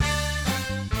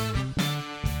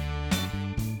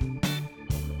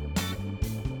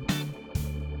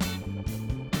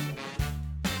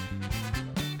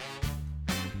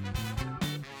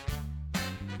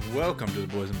welcome to the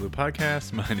Boys in Blue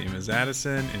podcast. My name is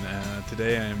Addison, and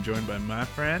today I am joined by my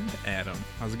friend Adam.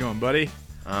 How's it going, buddy?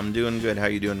 I'm doing good. How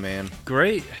you doing, man?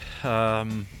 Great.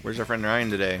 Where's our friend Ryan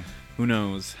today? Who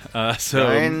knows?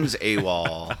 Ryan's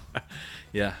AWOL.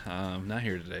 Yeah, not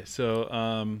here today.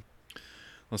 So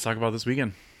let's talk about this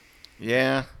weekend.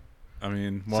 Yeah. I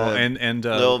mean, well, and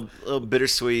little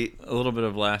bittersweet. A little bit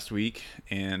of last week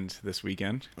and this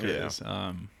weekend because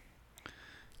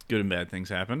good and bad things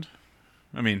happened.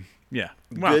 I mean, yeah.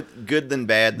 Well, good than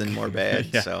bad than more bad.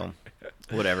 Yeah. So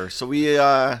whatever. So we you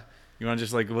want to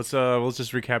just let's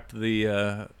just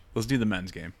recap let's do the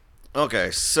men's game.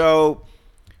 Okay. So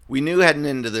we knew heading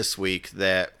into this week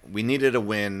that we needed a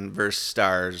win versus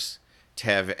Stars to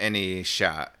have any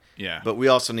shot. Yeah. But we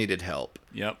also needed help.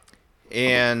 Yep.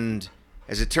 And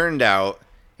as it turned out,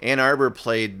 Ann Arbor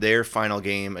played their final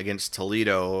game against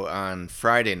Toledo on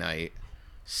Friday night.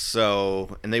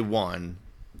 And they won.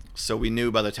 So we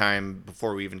knew by the time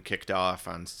before we even kicked off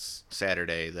on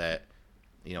Saturday that,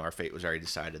 our fate was already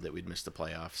decided that we'd miss the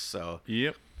playoffs. So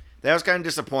yep. That was kind of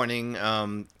disappointing.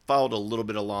 Followed a little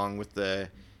bit along with the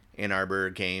Ann Arbor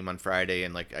game on Friday,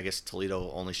 and I guess Toledo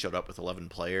only showed up with 11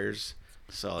 players.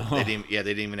 So they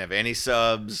didn't even have any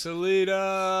subs.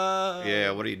 Toledo.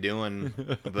 Yeah, what are you doing?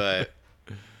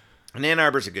 And Ann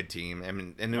Arbor's a good team. I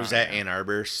mean, and it was at Ann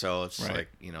Arbor, so it's right.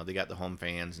 they got the home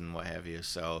fans and what have you.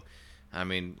 So, I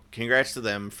mean, congrats to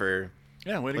them for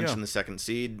way to clinching go. the second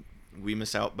seed. We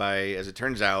miss out as it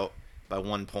turns out, by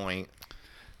 1 point.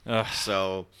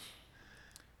 So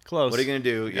close. What are you gonna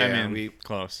do? Yeah, I mean,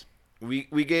 close.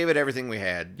 We gave it everything we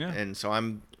had, yeah. And so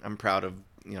I'm proud of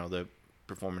the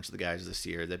performance of the guys this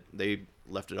year, that they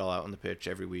left it all out on the pitch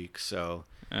every week. So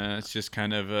it's just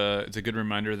kind of it's a good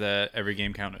reminder that every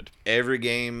game counted. Every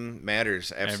game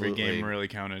matters. Absolutely, every game really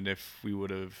counted. If we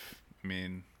would have,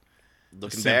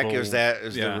 looking back, it was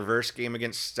the reverse game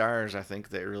against Stars. I think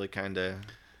that really kind of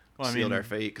sealed our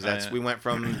fate, because we went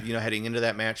from heading into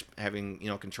that match having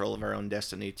control of our own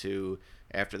destiny to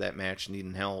after that match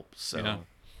needing help. So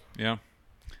yeah,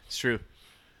 it's true.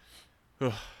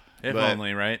 If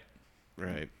only, right?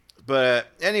 Right. But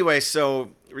anyway,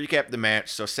 so recap the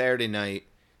match. So Saturday night,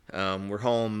 we're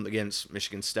home against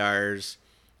Michigan Stars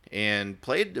and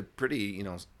played a pretty,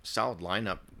 solid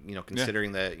lineup,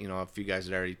 considering that, a few guys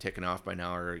had already taken off by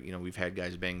now, or, we've had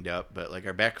guys banged up. But,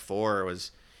 our back four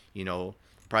was,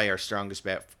 probably our strongest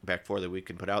back four that we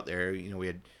could put out there. We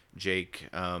had Jake,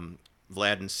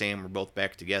 Vlad, and Sam were both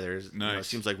back together. Nice. It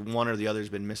seems like one or the other has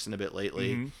been missing a bit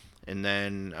lately. Mm-hmm. And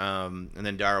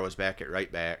then Dara was back at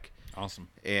right back. Awesome.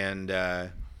 And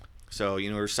so,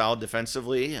 we're solid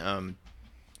defensively.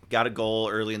 Got a goal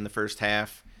early in the first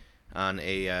half on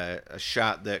a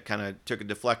shot that kind of took a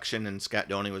deflection, and Scott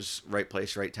Doney was right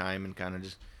place, right time, and kind of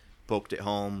just poked it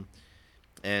home.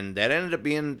 And that ended up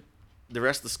being the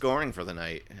rest of the scoring for the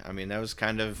night. I mean, that was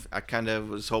I kind of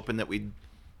was hoping that we'd,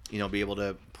 be able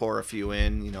to pour a few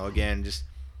in. Again, just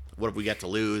what have we got to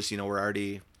lose? We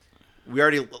already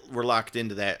were locked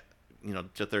into that,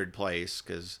 to third place,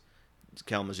 because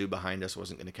Kalamazoo behind us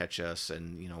wasn't going to catch us,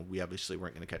 and we obviously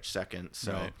weren't going to catch second.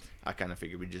 So right. I kind of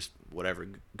figured we'd just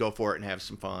go for it and have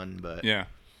some fun. But yeah,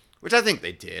 which I think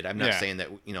they did. I'm not saying that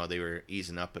they were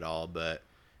easing up at all, but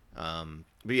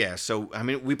yeah. So I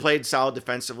mean, we played solid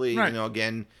defensively. Right.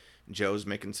 Again, Joe's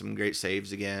making some great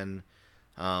saves again.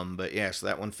 But yeah, so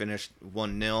that one finished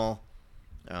 1-0.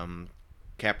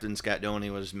 Captain Scott Doney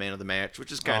was man of the match,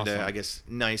 which is kind of, awesome. I guess,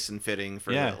 nice and fitting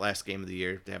for the last game of the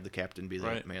year to have the captain be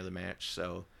the man of the match.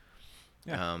 So,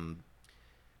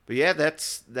 but yeah,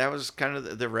 that was kind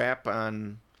of the wrap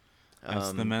on.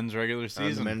 That's the men's regular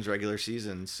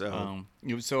season. So,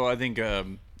 so I think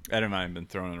Ed and I have been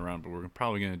throwing it around, but we're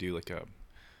probably going to do a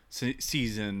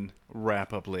season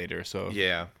wrap up later. So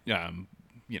we'll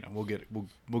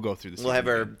go through the season. We'll have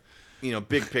our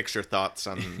big picture thoughts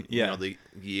on the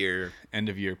year, end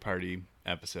of year party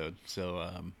episode. So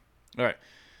all right,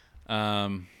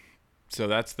 so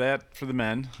that's that for the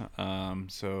men.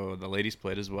 So the ladies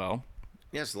played as well.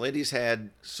 Yes, the ladies had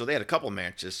a couple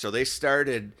matches. So they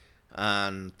started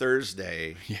on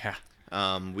Thursday. Yeah.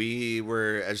 We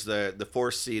were, as the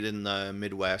fourth seed in the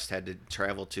Midwest, had to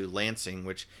travel to Lansing,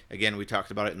 which, again, we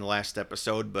talked about it in the last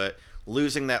episode, but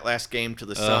losing that last game to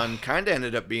the Sun kind of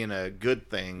ended up being a good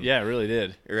thing. Yeah, it really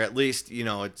did. Or at least,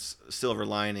 it's a silver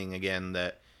lining, again,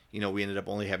 that, we ended up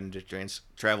only having to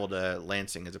travel to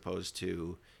Lansing as opposed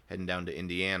to heading down to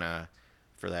Indiana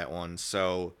for that one.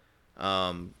 So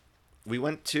we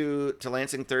went to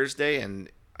Lansing Thursday, and,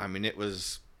 I mean, it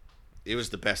was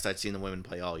the best I'd seen the women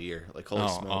play all year. Holy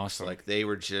smokes. Awesome. They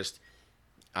were just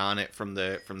on it from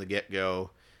the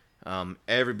get-go.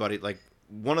 Everybody,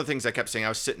 one of the things I kept saying, I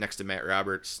was sitting next to Matt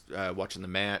Roberts watching the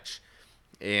match,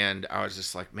 and I was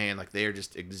just like, man, like they are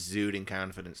just exuding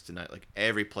confidence tonight. Like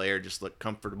every player just looked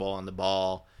comfortable on the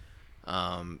ball.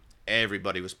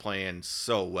 Everybody was playing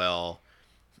so well,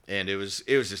 and it was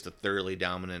just a thoroughly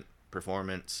dominant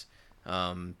performance.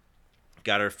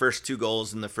 Got our first 2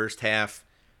 goals in the first half.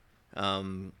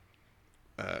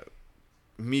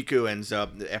 Miku ends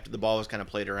up, after the ball was kind of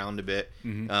played around a bit.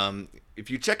 If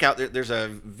you check out, there's a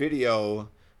video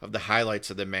of the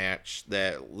highlights of the match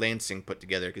that Lansing put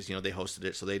together because, you know, they hosted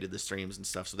it, so they did the streams and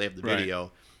stuff, so they have the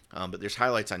video. But there's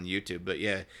highlights on YouTube. But,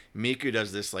 yeah, Miku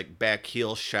does this, like, back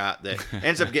heel shot that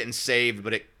ends up getting saved,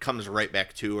 but it comes right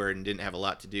back to her and didn't have a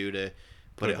lot to do to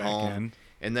put it home. In.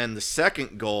 And then the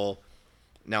second goal,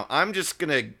 now I'm just going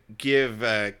to give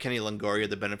Kenny Longoria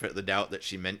the benefit of the doubt that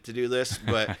she meant to do this.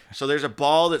 But so there's a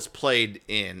ball that's played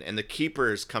in, and the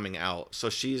keeper is coming out. So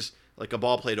she's like a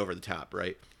ball played over the top,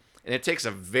 right? And it takes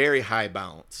a very high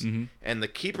bounce. And the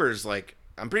keeper's like,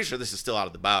 I'm pretty sure this is still out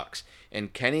of the box.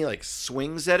 And Kenny like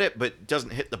swings at it, but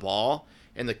doesn't hit the ball.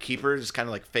 And the keeper is kind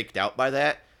of like faked out by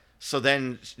that. So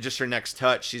then just her next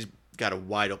touch, she's got a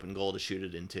wide open goal to shoot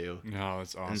it into. Oh,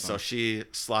 that's awesome. And so she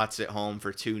slots it home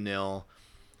for 2-0.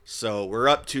 So we're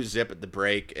up 2-0 at the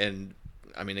break. And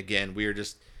I mean, again, we were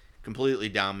just completely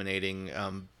dominating.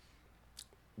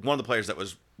 One of the players that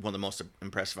was one of the most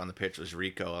impressive on the pitch was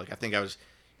Rico. Like, I think I was,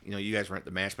 you know, you guys weren't at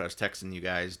the match, but I was texting you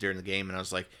guys during the game, and I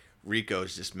was like,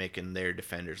 Rico's just making their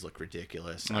defenders look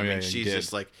ridiculous. I mean, she's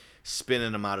just like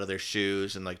spinning them out of their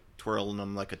shoes and like twirling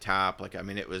them like a top. Like, I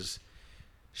mean,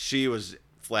 she was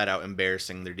flat out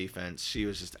embarrassing their defense. She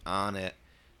was just on it.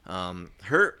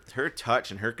 Her touch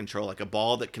and her control, like a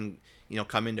ball that can, you know,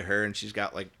 come into her and she's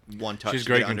got like one touch she's to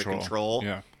great get under control.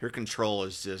 Yeah. Her control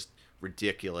is just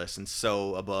ridiculous and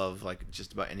so above like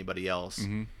just about anybody else,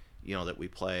 you know, that we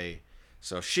play.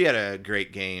 So she had a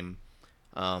great game.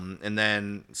 And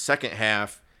then second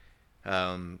half,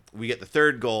 we get the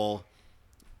third goal.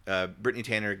 Brittany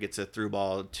Tanner gets a through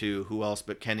ball to who else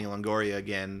but Kenny Longoria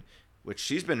again, which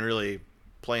she's been really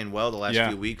playing well the last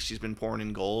few weeks. She's been pouring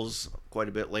in goals quite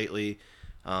a bit lately.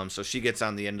 So she gets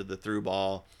on the end of the through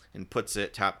ball and puts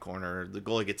it top corner. The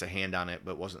goalie gets a hand on it,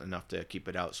 but wasn't enough to keep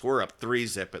it out. So we're up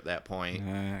 3-0 at that point.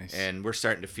 Nice. And we're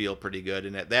starting to feel pretty good.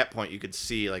 And at that point, you could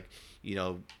see, like, you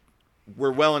know,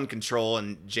 we're well in control,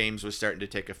 and James was starting to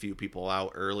take a few people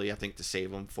out early, I think, to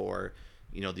save them for,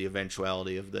 you know, the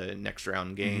eventuality of the next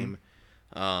round game.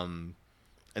 And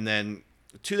then,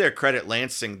 to their credit,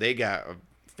 Lansing, they got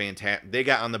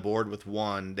on the board with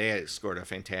one. They had scored a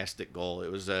fantastic goal. It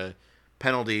was a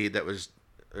penalty that was,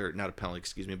 or not a penalty,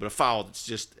 excuse me, but a foul that's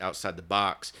just outside the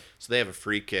box. So they have a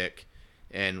free kick,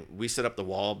 and we set up the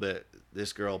wall, but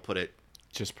this girl put it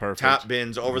just perfect. Top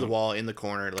bins over the wall in the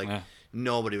corner, like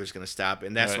nobody was going to stop it.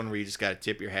 And that's when where you just got to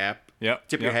tip your hat.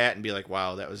 Tip your hat and be like,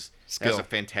 wow, that was a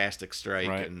fantastic strike.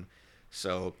 Right. And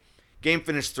so game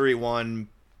finished 3-1.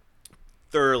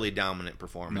 Thoroughly dominant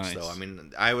performance, though. I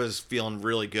mean, I was feeling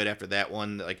really good after that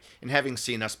one. Like, and having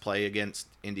seen us play against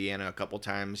Indiana a couple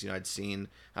times, you know, I'd seen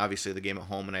obviously the game at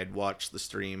home, and I'd watched the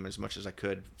stream as much as I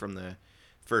could from the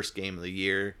first game of the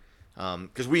year,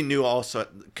 because we knew also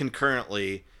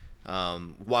concurrently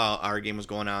while our game was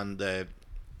going on, the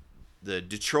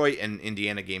Detroit and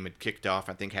Indiana game had kicked off,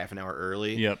 I think, half an hour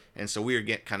early. Yep. And so we were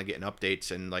getting updates,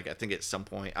 and like I think at some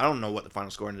point, I don't know what the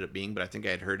final score ended up being, but I think I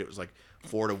had heard it was like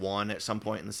 4-1 at some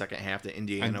point in the second half that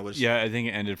Indiana was. Yeah, I think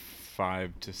it ended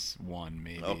 5-1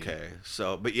 maybe. Okay,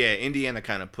 so but yeah, Indiana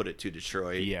kind of put it to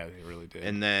Detroit. Yeah, they really did.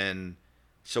 And then,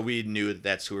 so we knew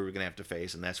that's who we were gonna have to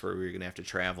face, and that's where we were gonna have to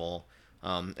travel.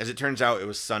 As it turns out, it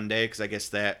was Sunday, because I guess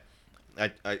that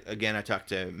I talked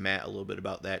to Matt a little bit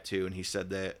about that too, and he said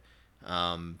that.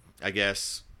 I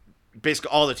guess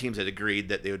basically all the teams had agreed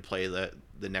that they would play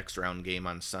the next round game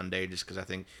on Sunday, just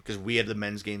because we had the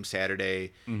men's game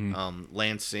Saturday.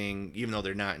 Lansing, even though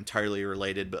they're not entirely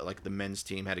related, but like the men's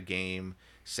team had a game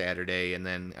Saturday, and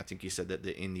then I think he said that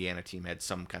the Indiana team had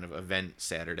some kind of event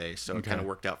Saturday, so it kind of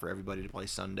worked out for everybody to play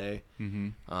Sunday.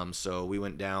 So we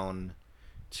went down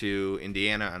to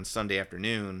Indiana on Sunday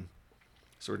afternoon.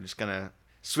 So we're just gonna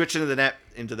switch into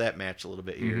that match a little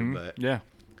bit here, but yeah.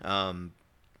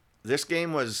 This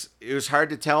game was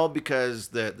hard to tell because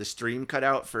the stream cut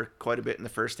out for quite a bit in the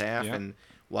first half, and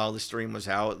while the stream was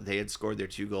out, they had scored their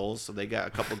 2 goals, so they got a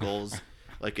couple goals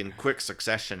like in quick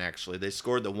succession. Actually, they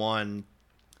scored the one,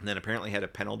 and then apparently had a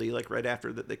penalty like right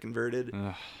after that they converted.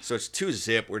 So it's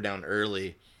 2-0. We're down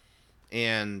early,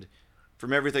 and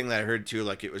from everything that I heard too,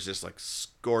 like it was just like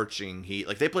scorching heat.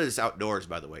 Like they played this outdoors,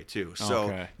 by the way, too.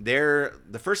 So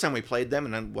the first time we played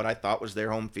them, and what I thought was their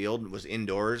home field was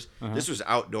indoors. This was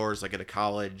outdoors, like at a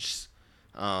college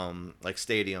like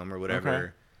stadium or whatever.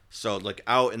 Okay. So like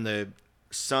out in the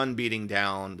sun beating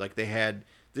down, like they had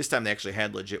this time they actually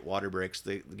had legit water breaks.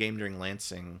 The game during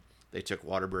Lansing, they took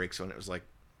water breaks when it was like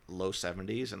low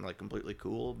 70s and like completely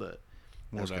cool, but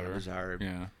that was kind of Whatever. bizarre.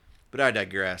 Yeah. But I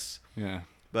digress. Yeah.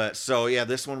 But so yeah,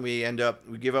 this one we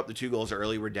give up the 2 goals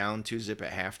early. We're down 2-0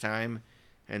 at halftime,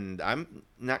 and I'm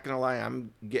not gonna lie,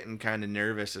 I'm getting kind of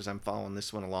nervous as I'm following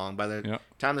this one along. By the Yep.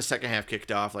 time the second half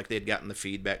kicked off, like they had gotten the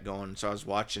feedback going, so I was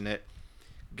watching it.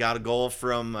 Got a goal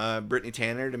from Brittany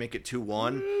Tanner to make it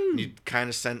 2-1. You kind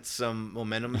of sense some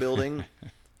momentum building,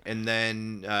 and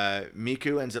then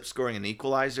Miku ends up scoring an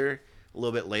equalizer a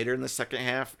little bit later in the second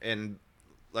half. And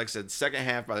like I said, second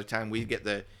half, by the time we got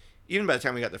the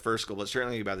first goal, but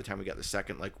certainly by the time we got the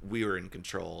second, like we were in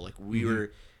control. Like we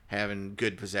were having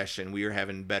good possession. We were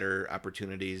having better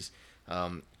opportunities.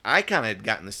 I kind of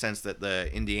gotten the sense that the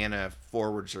Indiana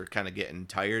forwards are kind of getting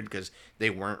tired because they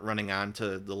weren't running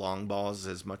onto the long balls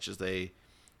as much as they,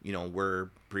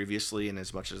 were previously and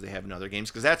as much as they have in other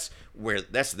games. Because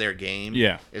that's their game.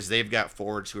 Yeah. Is they've got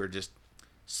forwards who are just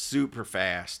super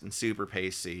fast and super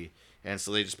pacey, and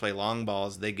so they just play long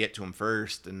balls. They get to them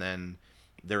first, and then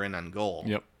they're in on goal.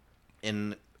 Yep.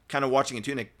 And kind of watching it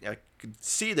too, and I could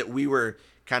see that we were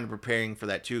kind of preparing for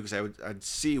that too, because I'd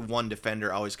see one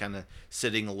defender always kind of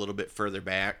sitting a little bit further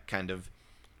back, kind of,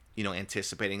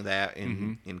 anticipating that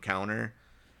in counter.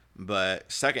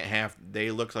 But second half,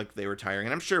 they looked like they were tiring,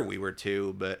 and I'm sure we were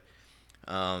too. But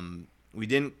we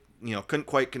didn't, couldn't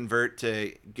quite convert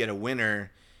to get a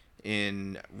winner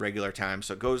in regular time,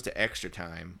 so it goes to extra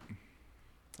time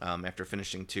after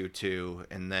finishing 2-2,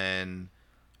 and then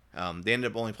they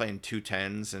ended up only playing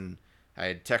 2-10s, and I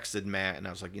had texted Matt, and I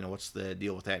was like, what's the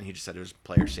deal with that? And he just said it was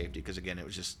player safety, because again, it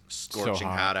was just scorching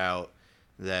hot out,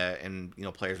 and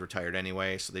players were tired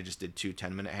anyway, so they just did 2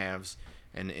 10-minute halves.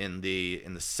 And in the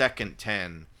second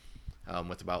 10,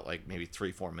 with about like maybe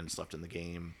 3-4 minutes left in the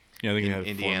game, Yeah, I think you had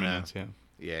Indiana, 4 minutes.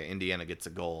 Yeah. Indiana gets a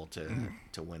goal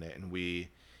to win it, and we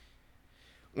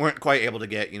weren't quite able to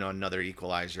get another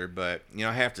equalizer. But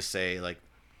I have to say, like,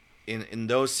 in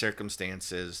those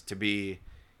circumstances, to be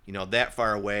that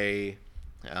far away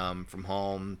from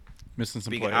home, Missing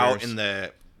some being players. out in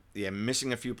the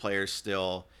missing a few players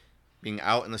still, being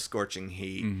out in the scorching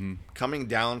heat, coming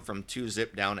down from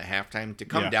 2-0 down at halftime to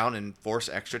come down and force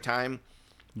extra time,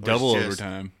 double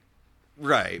overtime.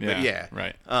 Right, Yeah,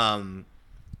 but right.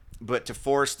 But to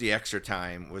force the extra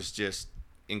time was just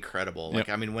incredible. Like,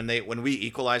 Yep. I mean, when we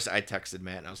equalized, I texted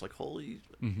Matt and I was like, "Holy,"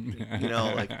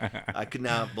 like I could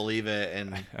not believe it,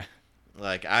 and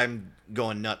like I'm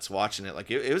going nuts watching it. Like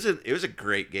it was a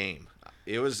great game.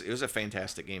 It was a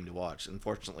fantastic game to watch.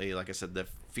 Unfortunately, like I said, the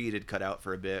feed had cut out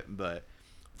for a bit, but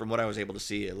from what I was able to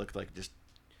see, it looked like just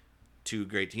 2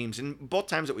 great teams. And both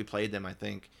times that we played them, I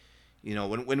think,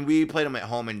 when we played them at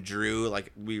home and drew,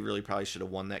 like we really probably should have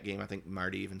won that game. I think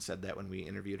Marty even said that when we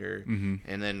interviewed her.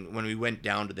 And then when we went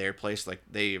down to their place, like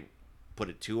they put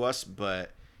it to us,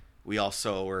 but we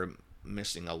also were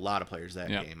missing a lot of players that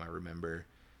game, I remember.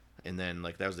 And then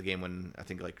like that was the game when I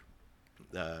think like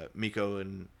Miku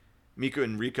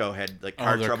and Rico had like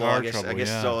car trouble. I guess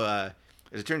yeah. so.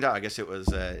 As it turned out, I guess it was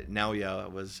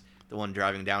Naoya was the one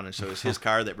driving down, and so it was his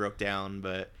car that broke down.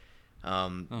 But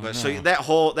so that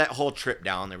whole trip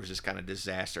down there was just kind of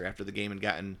disaster after the game had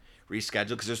gotten rescheduled,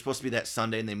 because it was supposed to be that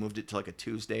Sunday and they moved it to like a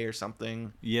Tuesday or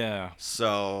something. Yeah.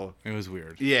 So it was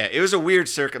weird. Yeah, it was a weird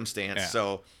circumstance. Yeah.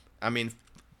 So I mean,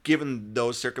 given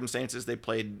those circumstances, they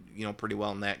played pretty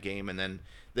well in that game, and then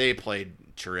they played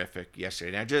terrific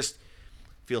yesterday. And I just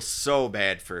feel so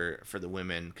bad for the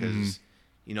women, because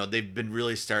they've been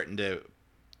really starting to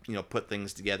put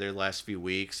things together the last few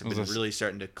weeks, and been really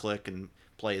starting to click and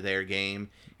play their game.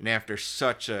 And after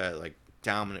such a like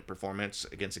dominant performance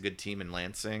against a good team in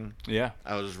Lansing,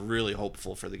 I was really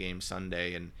hopeful for the game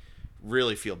Sunday, and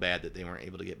really feel bad that they weren't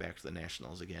able to get back to the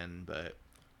Nationals again. But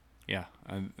yeah,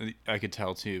 I could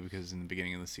tell too, because in the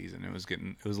beginning of the season it was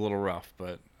a little rough,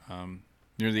 but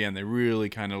near the end they really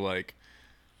kind of like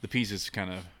the pieces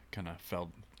kind of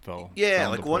fell. Yeah, fell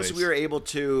like into once place. we were able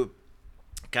to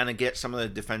kind of get some of the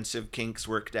defensive kinks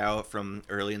worked out from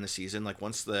early in the season, like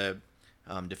once the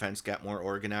defense got more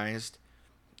organized,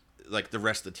 like the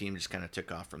rest of the team just kind of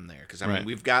took off from there. Because I mean,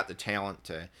 we've got the talent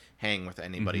to hang with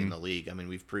anybody in the league. I mean,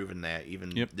 we've proven that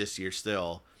even this year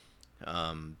still.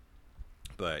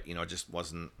 But it just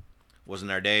wasn't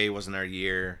our day, wasn't our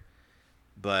year.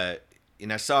 But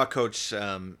I saw Coach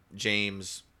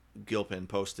James Gilpin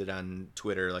posted on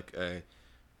Twitter like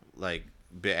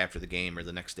bit after the game or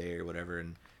the next day or whatever,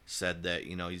 and said that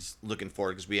he's looking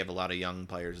forward, because we have a lot of young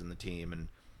players in the team, and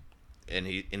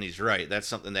and he's right. That's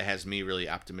something that has me really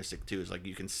optimistic too. Is like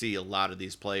you can see a lot of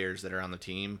these players that are on the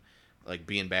team, like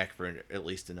being back for at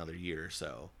least another year or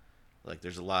so. Like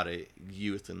there's a lot of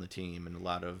youth in the team and a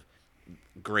lot of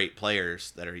great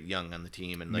players that are young on the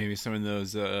team, and like, maybe some of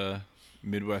those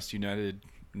Midwest United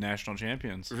national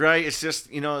champions. right. It's just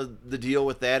the deal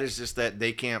with that is just that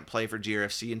they can't play for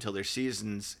GRFC until their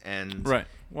seasons end. Right.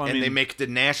 Well, and they make the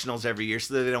nationals every year,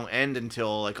 so that they don't end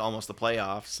until like almost the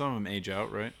playoffs. some of them age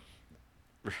out, right?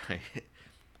 Right.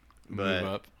 Move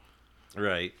up.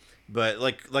 Right. But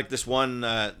like this one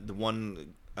the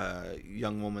one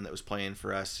young woman that was playing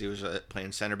for us, she was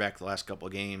playing center back the last couple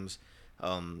of games.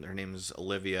 Her name is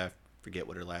Olivia. I forget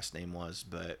what her last name was,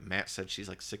 but Matt said she's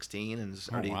like 16 and is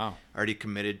already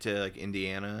committed to like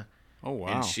Indiana. Oh wow.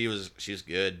 And she was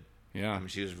good. Yeah. I mean,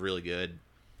 she was really good.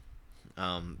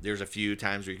 There's a few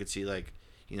times where you could see like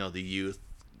the youth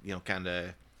kind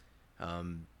of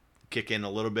kick in a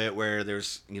little bit where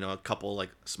there's a couple like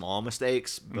small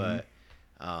mistakes, but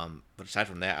aside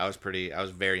from that, I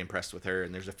was very impressed with her.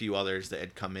 And there's a few others that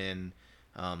had come in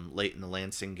late in the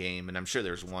Lansing game, and I'm sure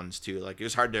there's ones too. Like it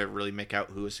was hard to really make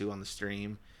out who was who on the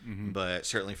stream, but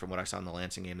certainly from what I saw in the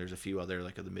Lansing game, there's a few other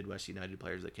like of the Midwest United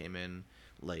players that came in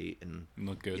late and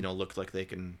look good. Looked like they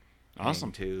can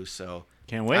awesome too. So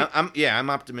can't wait. I'm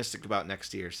optimistic about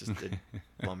next year. It's just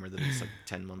a bummer that it's like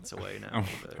 10 months away now.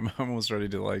 I'm almost ready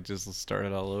to like just start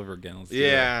it all over again.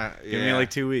 Give me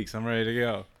like 2 weeks. I'm ready to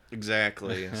go.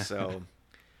 Exactly. So,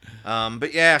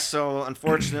 but yeah. So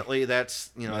unfortunately,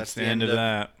 that's that's the end of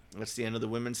that. That's the end of the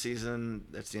women's season.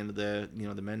 That's the end of the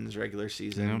the men's regular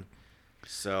season. Yep.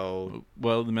 So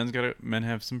well, the men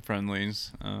have some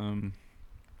friendlies. We're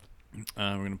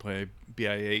gonna play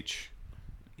BIH.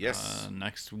 Yes.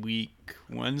 Next week,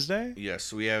 Wednesday?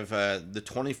 Yes, we have the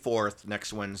 24th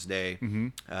next Wednesday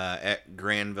at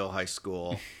Granville High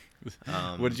School.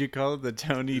 What did you call it? The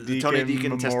Tony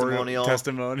Deacon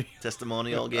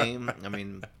testimonial game. I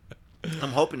mean,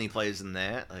 I'm hoping he plays in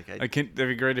that. That'd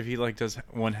be great if he does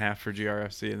one half for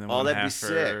GRFC and then one that'd half be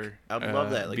sick. I'd love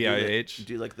that. BIH.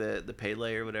 Do like the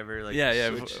Pele or whatever.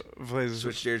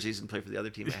 Switch jerseys and play for the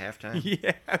other team at halftime.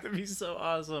 Yeah, that'd be so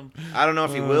awesome. I don't know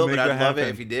if he will, but I'd love it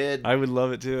if he did. I would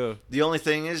love it too. The only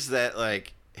thing is that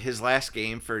his last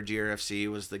game for GRFC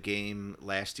was the game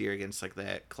last year against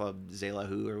that club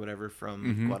Zelahu or whatever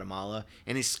from Guatemala,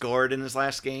 and he scored in his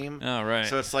last game. Oh right.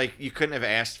 So it's like you couldn't have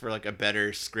asked for a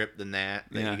better script than that.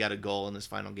 He got a goal in his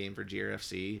final game for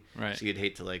GRFC. Right. So you'd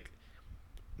hate to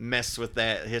mess with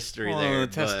that history well, there.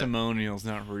 The testimonial's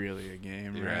not really a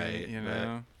game,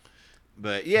 right?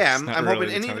 But yeah, I'm hoping,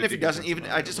 really and even if he doesn't,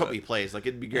 I just hope he plays.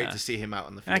 It'd be great Yeah. to see him out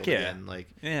on the field again.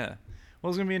 Yeah. Well,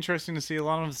 it's gonna be interesting to see a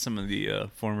lot of some of the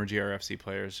former GRFC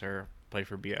players play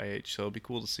for BIH, so it'll be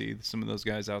cool to see some of those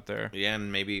guys out there. Yeah,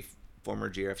 and maybe former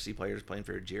GRFC players playing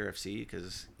for GRFC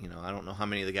because I don't know how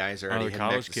many of the guys are already the heading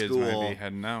college back to kids school. might be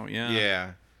heading out. Yeah.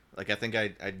 Yeah, I think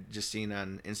I just seen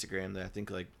on Instagram that I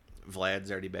think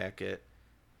Vlad's already back at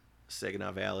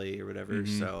Saginaw Valley or whatever.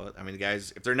 So I mean, the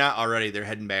guys, if they're not already, they're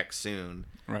heading back soon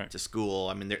to school.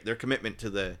 I mean, their commitment to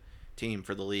the team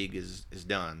for the league is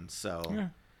done. So. Yeah.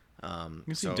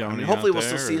 Hopefully we'll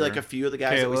still see a few of the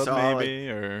guys Caleb, that we saw. Maybe,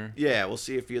 we'll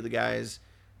see a few of the guys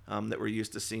that we're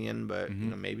used to seeing, but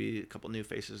maybe a couple new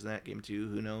faces in that game too.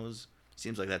 Who knows?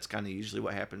 Seems like that's kind of usually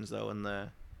what happens though in the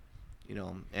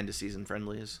end of season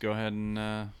friendlies. Go ahead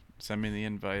and send me the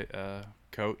invite,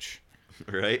 Coach.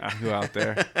 Right? Who out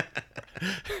there?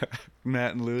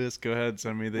 Matt and Lewis, go ahead,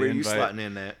 send me the invite. Where are you slotting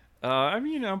in at?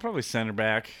 I'm probably center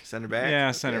back. Center back? Yeah,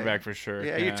 center back for sure.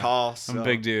 Yeah, you're tall. So. I'm a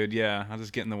big dude. Yeah, I'll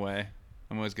just get in the way.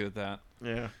 I'm always good at that.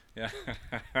 Yeah. Yeah.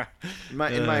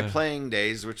 in my playing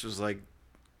days, which was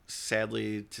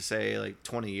sadly to say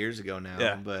 20 years ago now.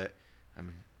 Yeah. But I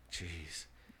mean, jeez.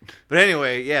 But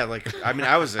anyway, yeah.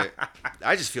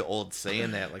 I just feel old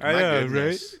saying that. I know,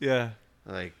 goodness. Right?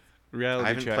 Yeah.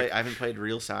 Reality check. I haven't played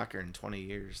real soccer in 20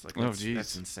 years.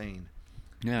 That's insane.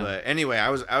 Yeah. But anyway, I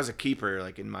was a keeper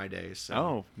in my day. So.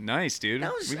 Oh, nice, dude.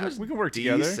 We can work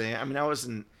decent. together. I mean, I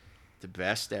wasn't the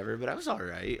best ever, but I was all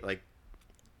right.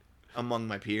 Among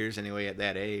my peers anyway at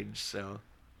that age. So.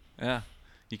 Yeah.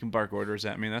 You can bark orders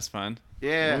at me. That's fine.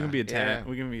 Yeah. We can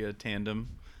be a tandem.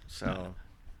 So.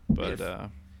 But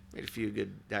made a few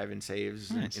good diving saves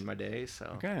in my day. So.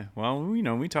 Okay. Well,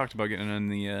 we talked about getting in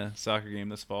the soccer game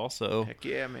this fall. So. Heck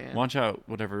yeah, man. Watch out,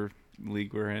 whatever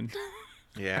league we're in.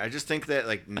 Yeah, I just think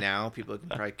that now people can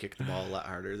probably kick the ball a lot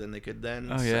harder than they could then.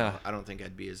 Oh yeah. So I don't think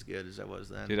I'd be as good as I was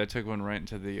then. Dude, I took one right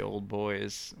into the old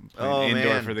boys.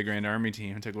 Indoor for the Grand Army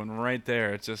team. I took one right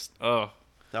there. It's just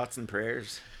Thoughts and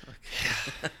prayers.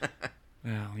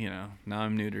 Well, now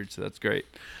I'm neutered, so that's great.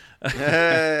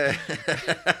 And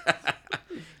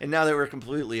now that we're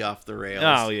completely off the rails.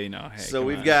 Oh, yeah, no. Hey, so come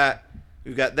we've on. got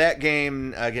that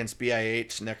game against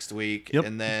BIH next week, Yep.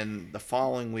 and then the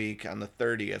following week on the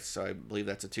 30th. So I believe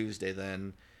that's a Tuesday.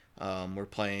 Then we're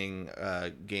playing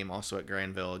a game also at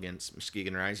Granville against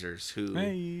Muskegon Risers, who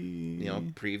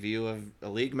preview of a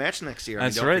league match next year.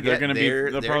 That's don't right. forget, They're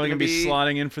probably gonna be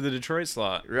slotting in for the Detroit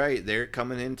slot. Right, they're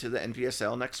coming into the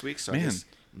NPSL next week. So I Man. guess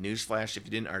newsflash, if you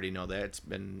didn't already know that, it's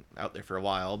been out there for a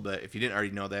while. But if you didn't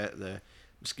already know that, the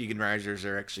Muskegon Risers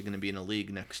are actually going to be in a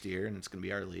league next year, and it's going to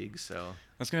be our league. So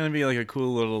That's gonna be like a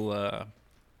cool little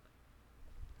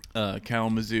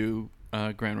Kalamazoo,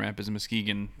 Grand Rapids, and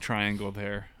Muskegon triangle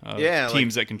there.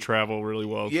 Teams that can travel really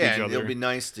well to each other. it'll be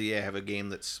nice to have a game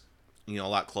that's a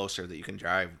lot closer that you can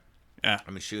drive. Yeah.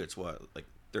 I mean, shoot, it's what, like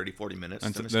 30, 40 minutes.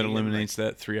 And to that Muskegon? eliminates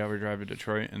that 3-hour drive to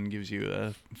Detroit and gives you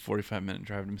a 45-minute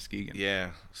drive to Muskegon.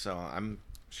 Yeah, so I'm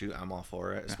all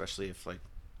for it, especially if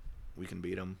we can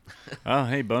beat them. Oh,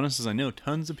 hey, bonuses! I know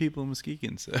tons of people in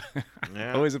Muskegon, so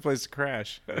Yeah. always a place to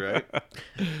crash. Right.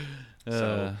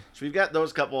 So we've got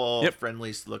those couple Yep.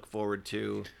 friendlies to look forward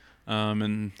to.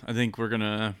 And I think we're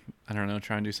gonna, I don't know,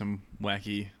 try and do some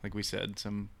wacky, like we said,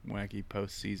 some wacky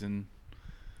postseason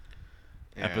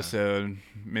episode.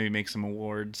 Maybe make some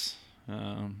awards.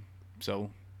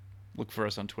 So look for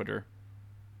us on Twitter,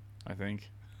 I think.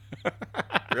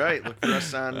 Right. Look for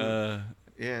us on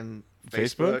and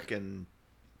Facebook and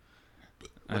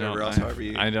whatever else, however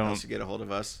you else you get a hold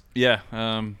of us. Yeah.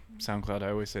 SoundCloud. I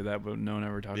always say that, but no one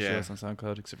ever talks to us on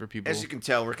SoundCloud except for people. As you can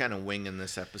tell, we're kind of winging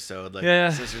this episode.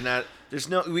 Since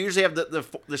we usually have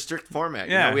the strict format.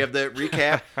 Yeah. We have the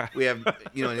recap, we have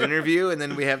an interview, and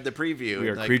then we have the preview. We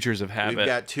are creatures of habit. We've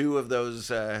got two of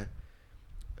those.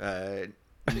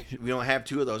 We don't have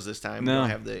two of those this time. No. We don't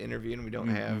have the interview, and we don't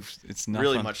have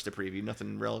really much to preview.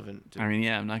 Nothing relevant. I mean,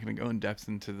 I'm not going to go in depth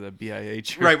into the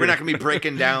BIH. Right, we're not going to be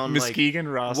breaking down Muskegon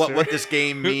roster. what this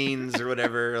game means or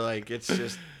whatever.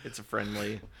 It's a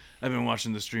friendly. I've been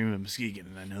watching the stream of Muskegon,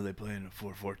 and I know they play in a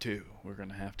 4-4-2. We're going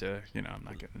to have to, I'm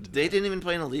not getting into They didn't even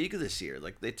play in a league this year.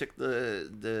 They took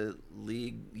the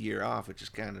league year off, which is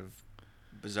kind of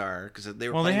bizarre because they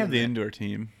were. Well, playing they have the indoor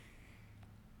team.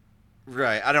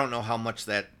 Right. I don't know how much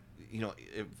that,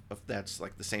 if that's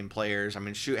the same players. I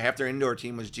mean, shoot, half their indoor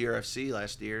team was GRFC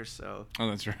last year, so. Oh,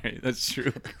 that's right. That's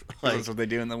true. That's what they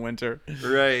do in the winter.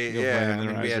 Right. Go Yeah. play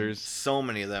in the we had risers. so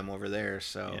many of them over there,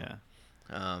 so. Yeah.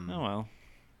 Oh well.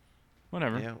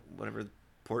 Whatever. Yeah. Whatever.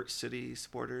 Port City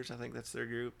Supporters, I think that's their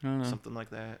group. I don't know. Something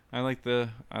like that. I like the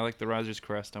Risers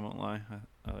crest. I won't lie.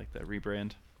 I like that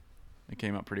rebrand. It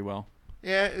came out pretty well.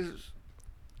 Yeah.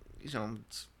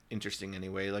 It's interesting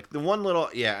anyway. The one little,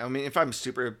 I mean, if I'm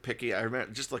super picky, I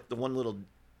remember just the one little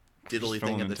diddly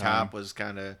thing at the top was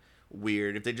kind of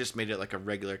weird. If they just made it a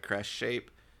regular crest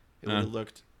shape, it would have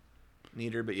looked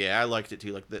neater. But I liked it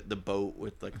too, the boat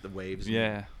with the waves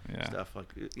and stuff.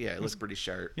 It looked pretty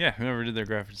sharp. Yeah, whoever did their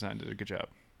graphic design did a good job.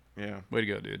 Yeah. Way to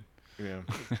go, dude. Yeah.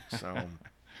 So.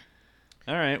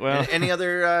 All right. Well. Any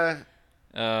other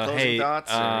closing hey,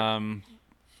 thoughts?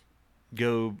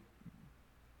 Go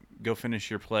finish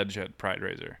your pledge at Pride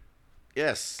Raiser.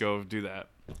 Yes. Go do that.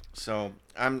 So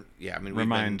I mean, we've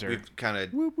kind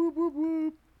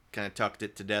of tucked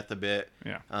it to death a bit.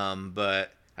 Yeah.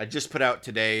 But I just put out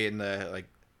today in the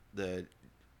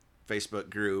Facebook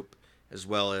group, as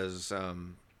well as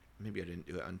maybe I didn't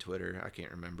do it on Twitter. I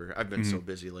can't remember. I've been so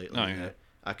busy lately that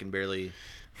I can barely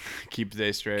keep the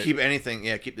day straight. Keep anything.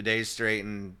 Yeah, keep the days straight.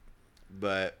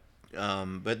 But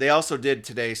they also did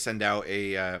today send out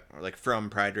a from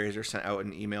Pride Raiser sent out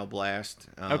an email blast.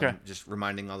 Just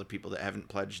reminding all the people that haven't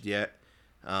pledged yet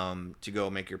to go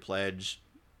make your pledge.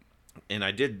 And I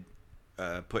did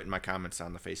put in my comments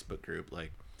on the Facebook group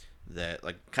that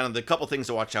kind of the couple things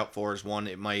to watch out for is one,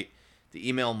 the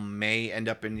email may end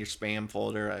up in your spam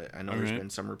folder. I know there's been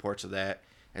some reports of that,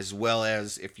 as well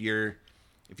as if you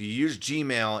use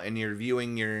Gmail and you're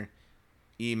viewing your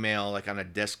email on a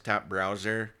desktop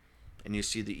browser and you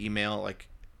see the email,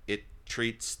 it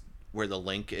treats where the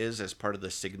link is as part of the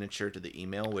signature to the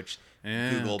email, which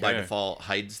Google by default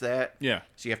hides that. Yeah.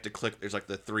 So you have to click, there's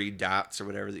the 3 dots or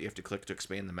whatever that you have to click to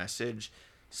expand the message.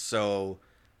 So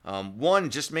one,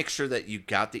 just make sure that you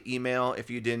got the email if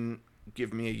you didn't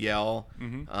give me a yell.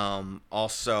 Mm-hmm.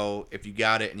 Also, if you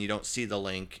got it and you don't see the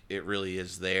link, it really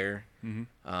is there.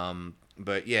 Mm-hmm.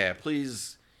 But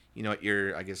please,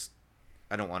 I guess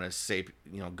I don't want to say,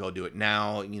 go do it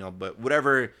now, but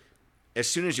whatever, as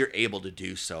soon as you're able to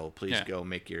do so, please go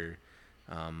make your,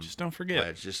 just don't forget,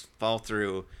 pledge. Just follow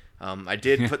through. I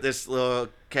did put this little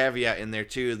caveat in there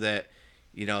too, that,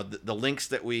 the links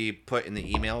that we put in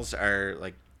the emails are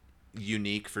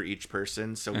unique for each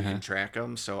person, so we Uh-huh. can track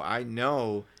them. So I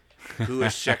know who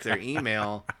has checked their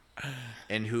email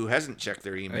and who hasn't checked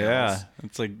their emails. Yeah,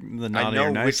 it's like the I naughty know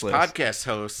or nice which list. podcast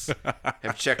hosts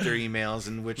have checked their emails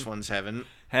and which ones haven't.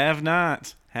 Have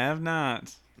not.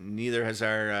 Neither has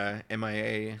our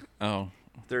MIA Oh,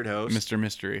 third host. Mr.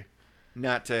 Mystery.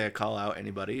 Not to call out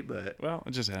anybody, but Well,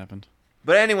 it just happened.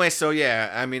 anyway, so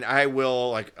yeah, I mean,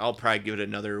 I'll probably give it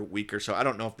another week or so. I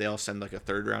don't know if they'll send like a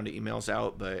third round of emails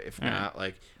out, but if All right. not,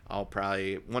 like I'll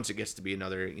probably, once it gets to be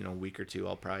another, week or two,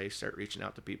 I'll probably start reaching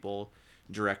out to people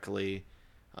directly.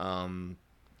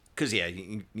 Cause yeah,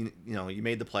 you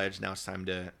made the pledge. Now it's time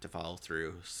to follow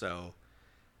through. So,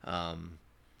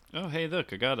 Oh, hey,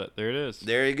 look, I got it. There it is.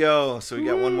 there you go. So we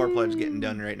got one more pledge getting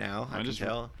done right now. I can just-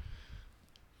 tell.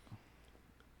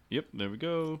 Yep, there we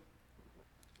go.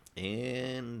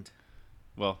 And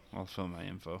Well, I'll fill my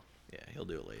info. yeah, he'll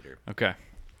do it later. Okay.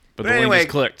 But But the anyway, link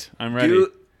is clicked. I'm ready.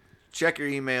 Check your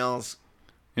emails.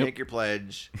 Yep. Make your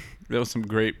pledge. That was some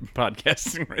great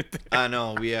podcasting right there. I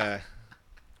know we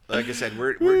like I said,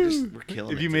 we're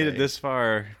killing it. If you made it today. this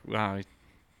far, wow,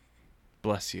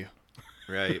 bless you.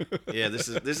 right. Yeah, this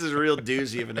is a real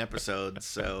doozy of an episode.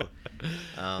 So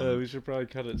We should probably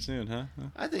cut it soon, huh?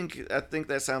 I think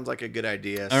that sounds like a good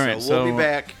idea. All right, so we'll be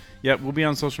back. Yep, we'll be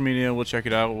on social media. We'll check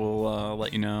it out. We'll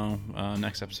let you know.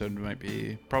 Next episode might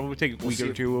be probably take a week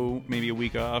or two, maybe a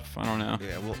week off. I don't know.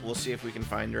 Yeah, we'll see if we can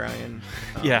find Ryan.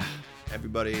 Yeah.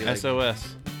 Everybody, like,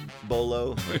 SOS.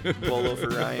 Bolo for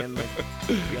Ryan. Like,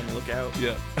 be on the lookout.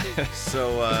 Yeah.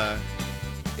 So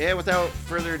yeah, without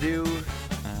further ado,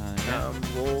 Yeah.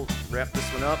 we'll wrap this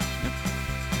one up.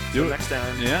 Do Till it. next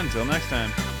time. Yeah, until next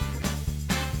time.